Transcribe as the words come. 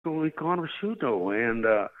Riconosciuto, and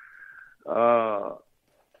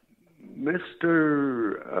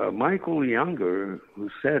Mr. Michael Younger, who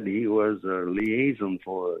said he was a liaison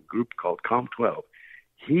for a group called Com12,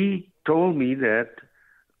 he told me that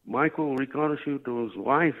Michael Riconosciuto's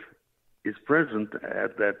wife is present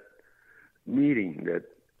at that meeting that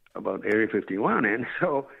about Area 51, and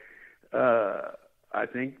so I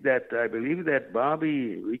believe that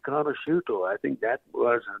Bobby Riconosciuto, I think that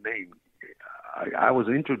was her name. I was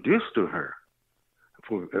introduced to her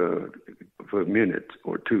for a minute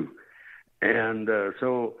or two, and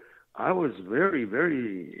so I was very,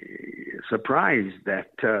 very surprised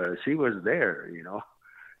that she was there,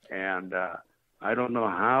 and I don't know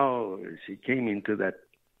how she came into that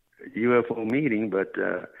UFO meeting, but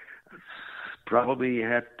probably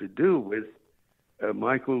had to do with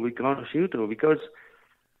Michael Riconosciuto, because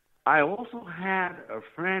I also had a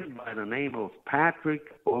friend by the name of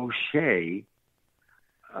Patrick O'Shea,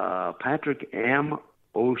 Patrick M.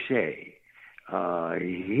 O'Shea.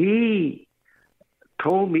 He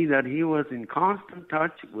told me that he was in constant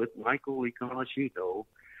touch with Michael Riconosciuto,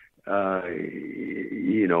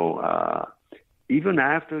 even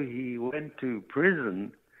after he went to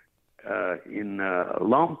prison in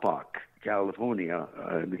Lompoc, California.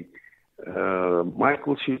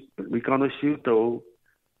 Michael Riconosciuto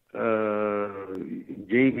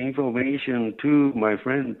gave information to my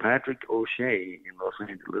friend Patrick O'Shea in Los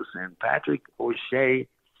Angeles, and Patrick O'Shea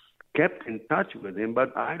kept in touch with him,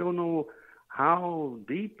 but I don't know how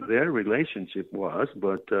deep their relationship was,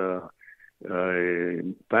 but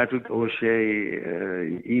Patrick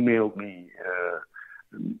O'Shea emailed me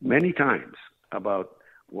many times about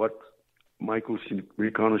what Michael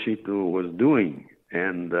Riconosciuto was doing,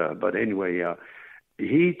 and but anyway,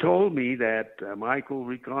 he told me that Michael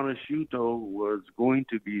Riconosciuto was going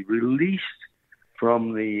to be released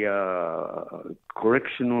from the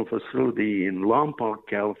correctional facility in Lompoc,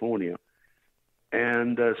 California,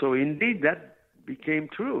 and so indeed that became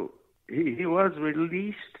true. He was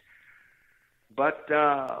released, but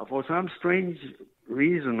for some strange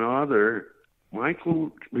reason or other,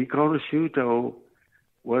 Michael Riconosciuto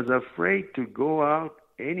was afraid to go out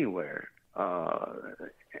anywhere,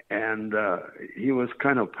 and he was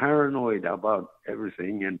kind of paranoid about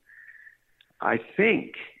everything. And I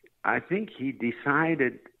think he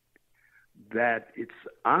decided that it's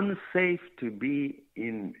unsafe to be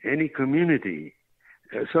in any community.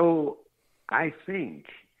 So I think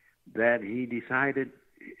that he decided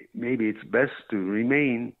maybe it's best to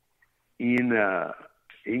remain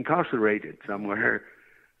incarcerated somewhere.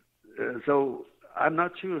 So I'm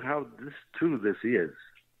not sure how true this is.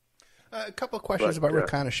 A couple of questions about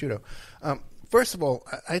Riconosciuto. First of all,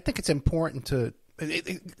 I think it's important to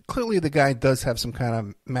clearly the guy does have some kind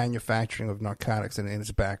of manufacturing of narcotics in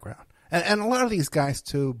his background, and a lot of these guys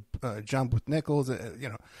too, John Booth Nichols,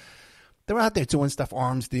 they're out there doing stuff,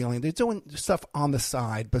 arms dealing. They're doing stuff on the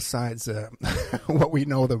side besides what we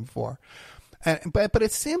know them for. But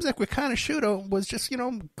it seems like Riconosciuto was just,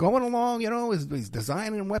 going along, he's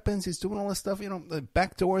designing weapons, he's doing all this stuff, the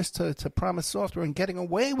back doors to Promise Software and getting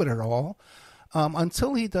away with it all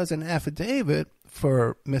until he does an affidavit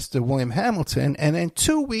for Mr. William Hamilton. And then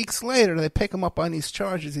 2 weeks later, they pick him up on these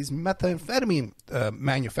charges, these methamphetamine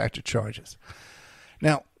manufacture charges.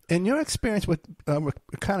 Now, in your experience with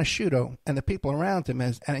Riconosciuto and the people around him,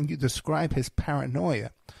 and you describe his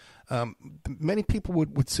paranoia, many people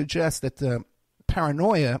would suggest that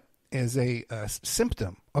paranoia is a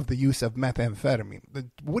symptom of the use of methamphetamine.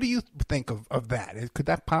 What do you think of that? Could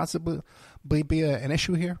that possibly be an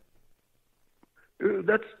issue here?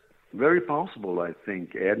 That's very possible, I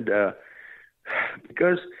think, and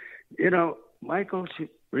because Michael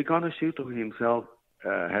Riconosciuto himself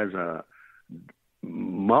has a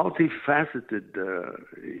multifaceted,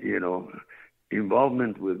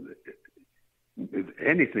 involvement with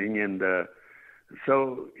anything, and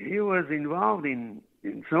so he was involved in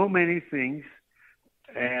so many things,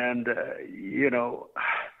 and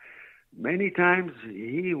many times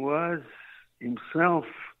he was himself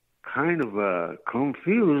kind of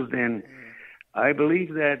confused, and I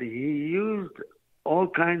believe that he used all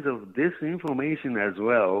kinds of disinformation as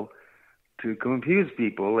well to confuse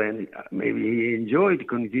people, and maybe he enjoyed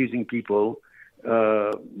confusing people.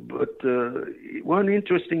 But one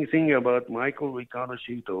interesting thing about Michael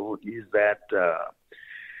Riconosciuto is that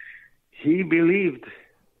he believed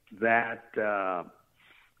that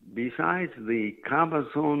besides the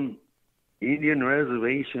Cabazon Indian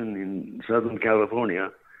Reservation in Southern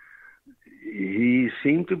California, he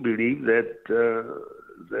seemed to believe that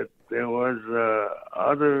that there was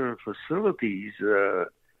other facilities.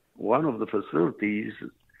 One of the facilities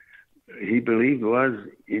he believed was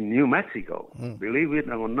in New Mexico. Believe it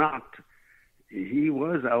or not, he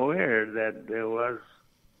was aware that there was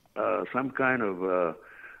some kind of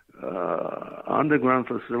underground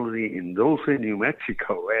facility in Dulce, New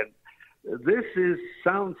Mexico. And this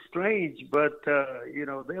sounds strange, but,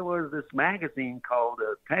 there was this magazine called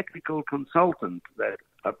Technical Consultant that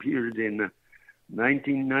appeared in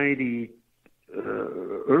 1990,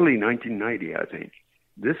 early 1990, I think.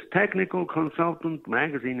 This Technical Consultant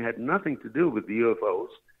magazine had nothing to do with UFOs,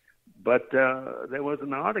 but there was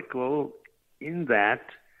an article in that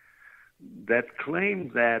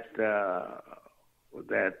claimed that the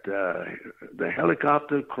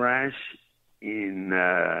helicopter crash in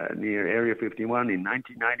near Area 51 in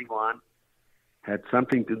 1991 had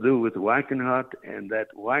something to do with Wackenhut, and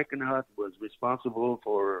that Wackenhut was responsible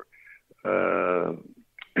for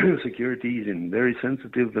securities in very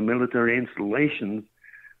sensitive military installations.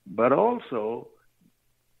 But also,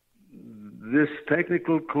 this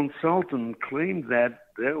technical consultant claimed that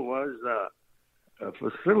there was a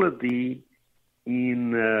facility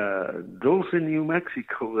in Dulce, New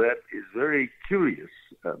Mexico that is very curious.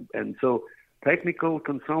 And so Technical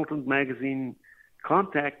Consultant magazine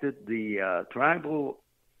contacted the tribal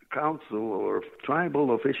council or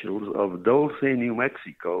tribal officials of Dulce, New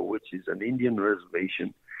Mexico, which is an Indian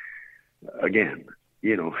reservation. Again,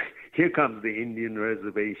 here comes the Indian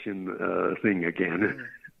reservation thing again.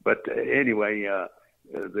 But anyway,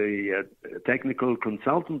 the Technical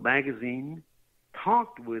Consultant magazine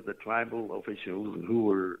talked with the tribal officials who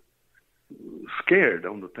were scared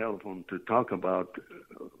on the telephone to talk about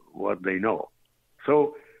what they know.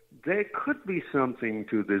 So there could be something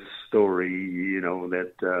to this story,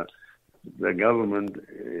 that the government,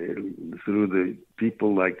 through the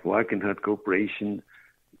people like Wackenhut Corporation,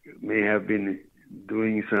 may have been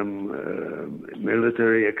doing some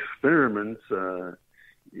military experiments.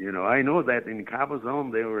 I know that in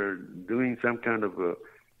Cabazon they were doing some kind of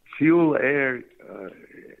fuel air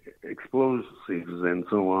explosives and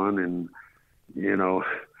so on, and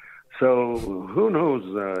so who knows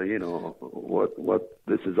what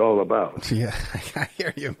this is all about. Yeah, I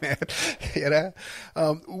hear you, man.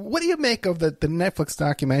 What do you make of the Netflix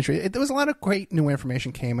documentary? There was a lot of great new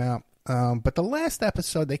information came out, but the last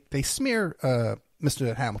episode they smear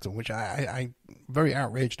Mr. Hamilton, which I very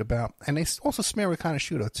outraged about, and they also smear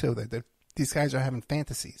Riconosciuto too. That these guys are having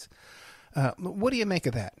fantasies. What do you make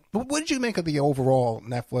of that? What did you make of the overall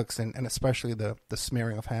Netflix and especially the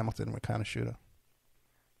smearing of Hamilton and Riconosciuto?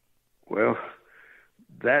 Well,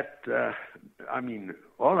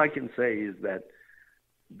 all I can say is that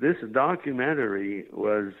this documentary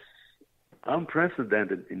was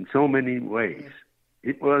unprecedented in so many ways.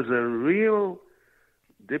 It was a real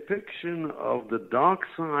depiction of the dark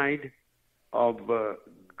side of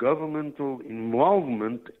governmental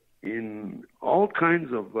involvement in all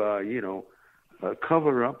kinds of,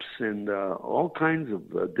 cover-ups and all kinds of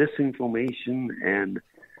disinformation and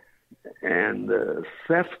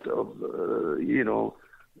theft of,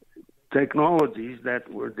 technologies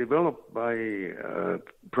that were developed by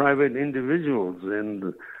private individuals,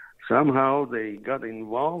 and somehow they got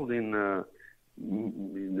involved in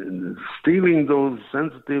stealing those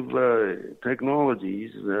sensitive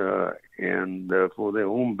technologies and for their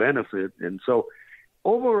own benefit. And so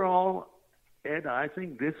overall, Ed, I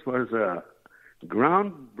think this was a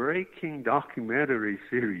groundbreaking documentary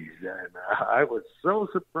series, and I was so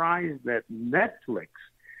surprised that Netflix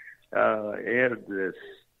aired this.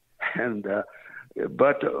 And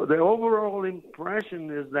but the overall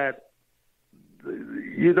impression is that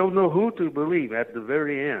you don't know who to believe at the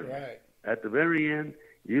very end. Right. At the very end,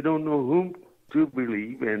 you don't know whom to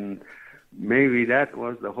believe, and maybe that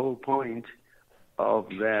was the whole point of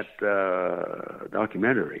that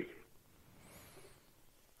documentary.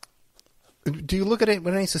 Do you look at it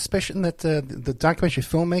with any suspicion that the documentary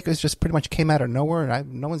filmmakers just pretty much came out of nowhere,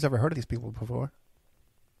 and no one's ever heard of these people before?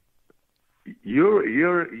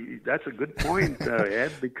 That's a good point,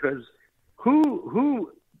 Ed, because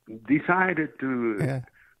who decided to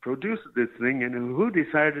produce this thing, and who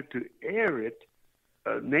decided to air it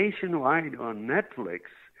nationwide on Netflix,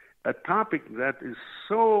 a topic that is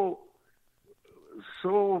so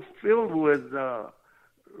filled with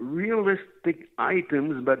realistic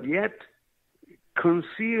items, but yet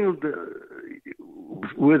concealed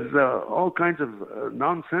with all kinds of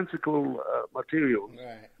nonsensical materials,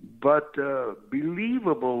 right, but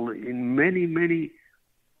believable in many, many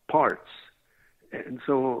parts. And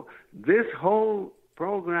so this whole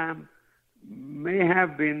program may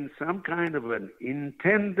have been some kind of an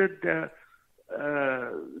intended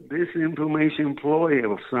disinformation ploy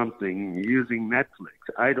or something using Netflix.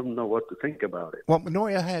 I don't know what to think about it. Well,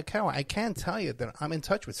 Norio Hayakawa, I can tell you that I'm in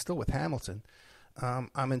touch with Hamilton.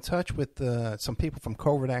 I'm in touch with some people from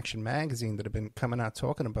Covert Action Magazine that have been coming out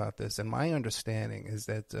talking about this, and my understanding is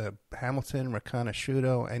that Hamilton,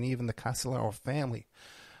 Riconosciuto, and even the Castellaro family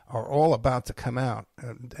are all about to come out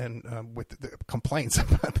and with the complaints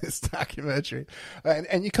about this documentary,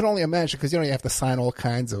 and you can only imagine, because you have to sign all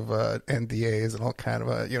kinds of NDAs and all kind of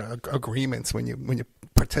agreements when you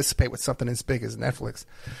participate with something as big as Netflix.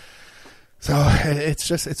 So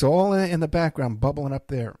it's all in the background, bubbling up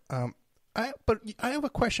there. But I have a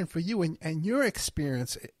question for you and your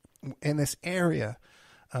experience in this area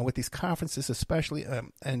with these conferences, especially.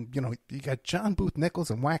 And you got John Booth Nichols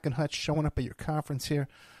and Wackenhutch showing up at your conference here.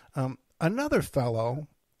 Another fellow,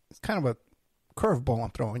 it's kind of a curveball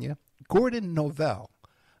I'm throwing you, Gordon Novell,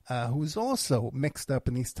 who's also mixed up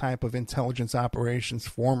in these type of intelligence operations,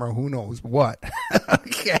 former who knows what.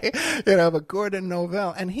 Okay, but Gordon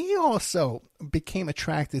Novell, and he also became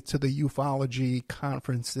attracted to the ufology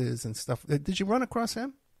conferences and stuff. Did you run across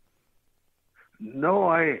him? No,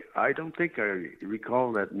 I don't think I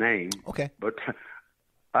recall that name. Okay, but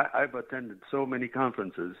I've attended so many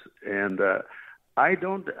conferences, and I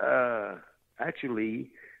don't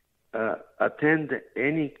actually attend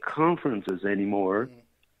any conferences anymore.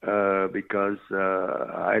 Because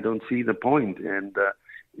I don't see the point. And,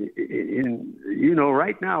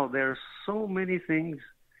 right now there are so many things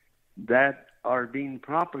that are being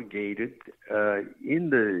propagated in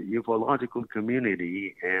the ufological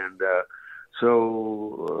community. And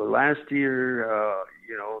so last year,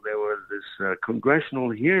 there was this congressional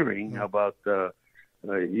hearing about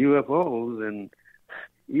UFOs, and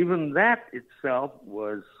even that itself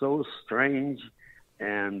was so strange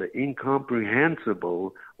and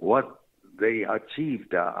incomprehensible what they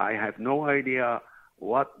achieved. I have no idea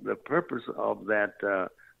what the purpose of that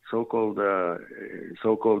so-called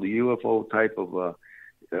UFO type of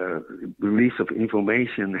release of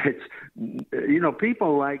information. It's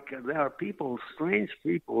there are people, strange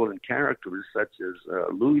people and characters such as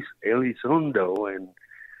Luis Elizondo and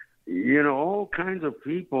all kinds of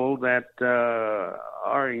people that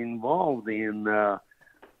are involved in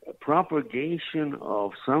propagation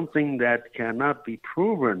of something that cannot be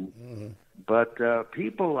proven. Mm-hmm. But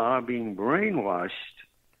people are being brainwashed,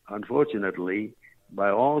 unfortunately, by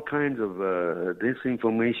all kinds of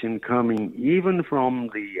disinformation coming even from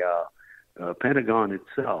the Pentagon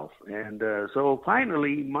itself. And so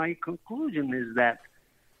finally, my conclusion is that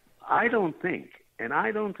I don't think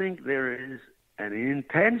there is an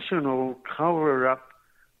intentional cover-up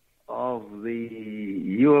of the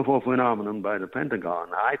UFO phenomenon by the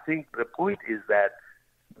Pentagon. I think the point is that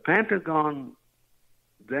the Pentagon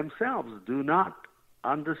themselves do not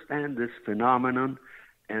understand this phenomenon,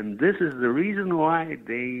 and this is the reason why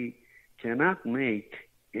they cannot make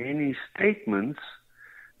any statements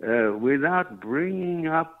without bringing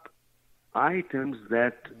up items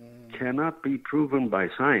that cannot be proven by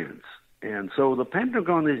science. And so the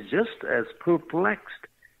Pentagon is just as perplexed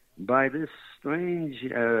by this strange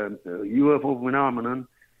UFO phenomenon,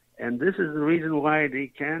 and this is the reason why they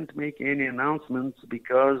can't make any announcements,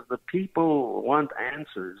 because the people want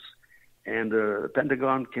answers, and the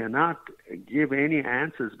Pentagon cannot give any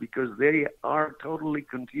answers because they are totally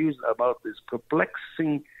confused about this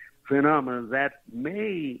perplexing phenomenon that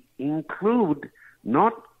may include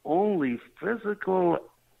not only physical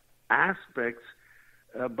aspects,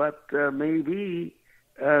 but maybe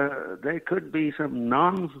there could be some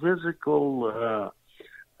non-physical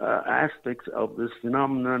aspects of this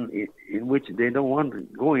phenomenon in which they don't want to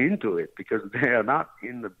go into it because they are not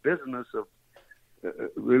in the business of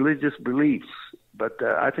religious beliefs. But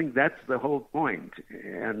I think that's the whole point.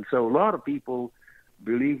 And so a lot of people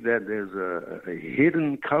believe that there's a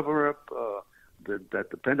hidden cover-up, that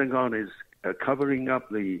the Pentagon is covering up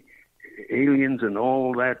the aliens and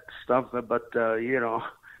all that stuff. But,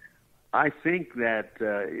 I think that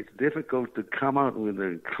it's difficult to come out with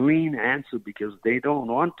a clean answer because they don't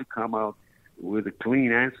want to come out with a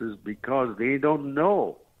clean answers because they don't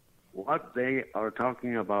know what they are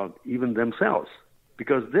talking about even themselves.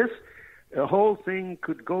 Because this whole thing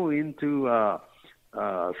could go into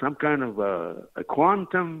some kind of a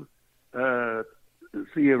quantum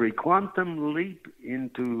theory, quantum leap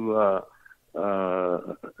into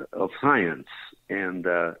of science, and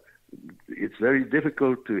it's very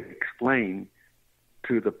difficult to explain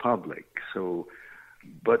to the public. So,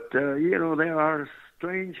 but there are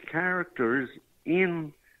strange characters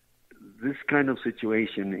in this kind of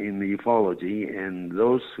situation in the ufology, and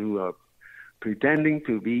those who are pretending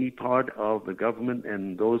to be part of the government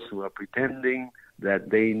and those who are pretending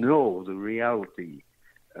that they know the reality,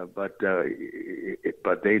 but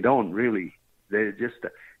they don't really. They're just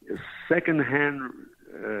second-hand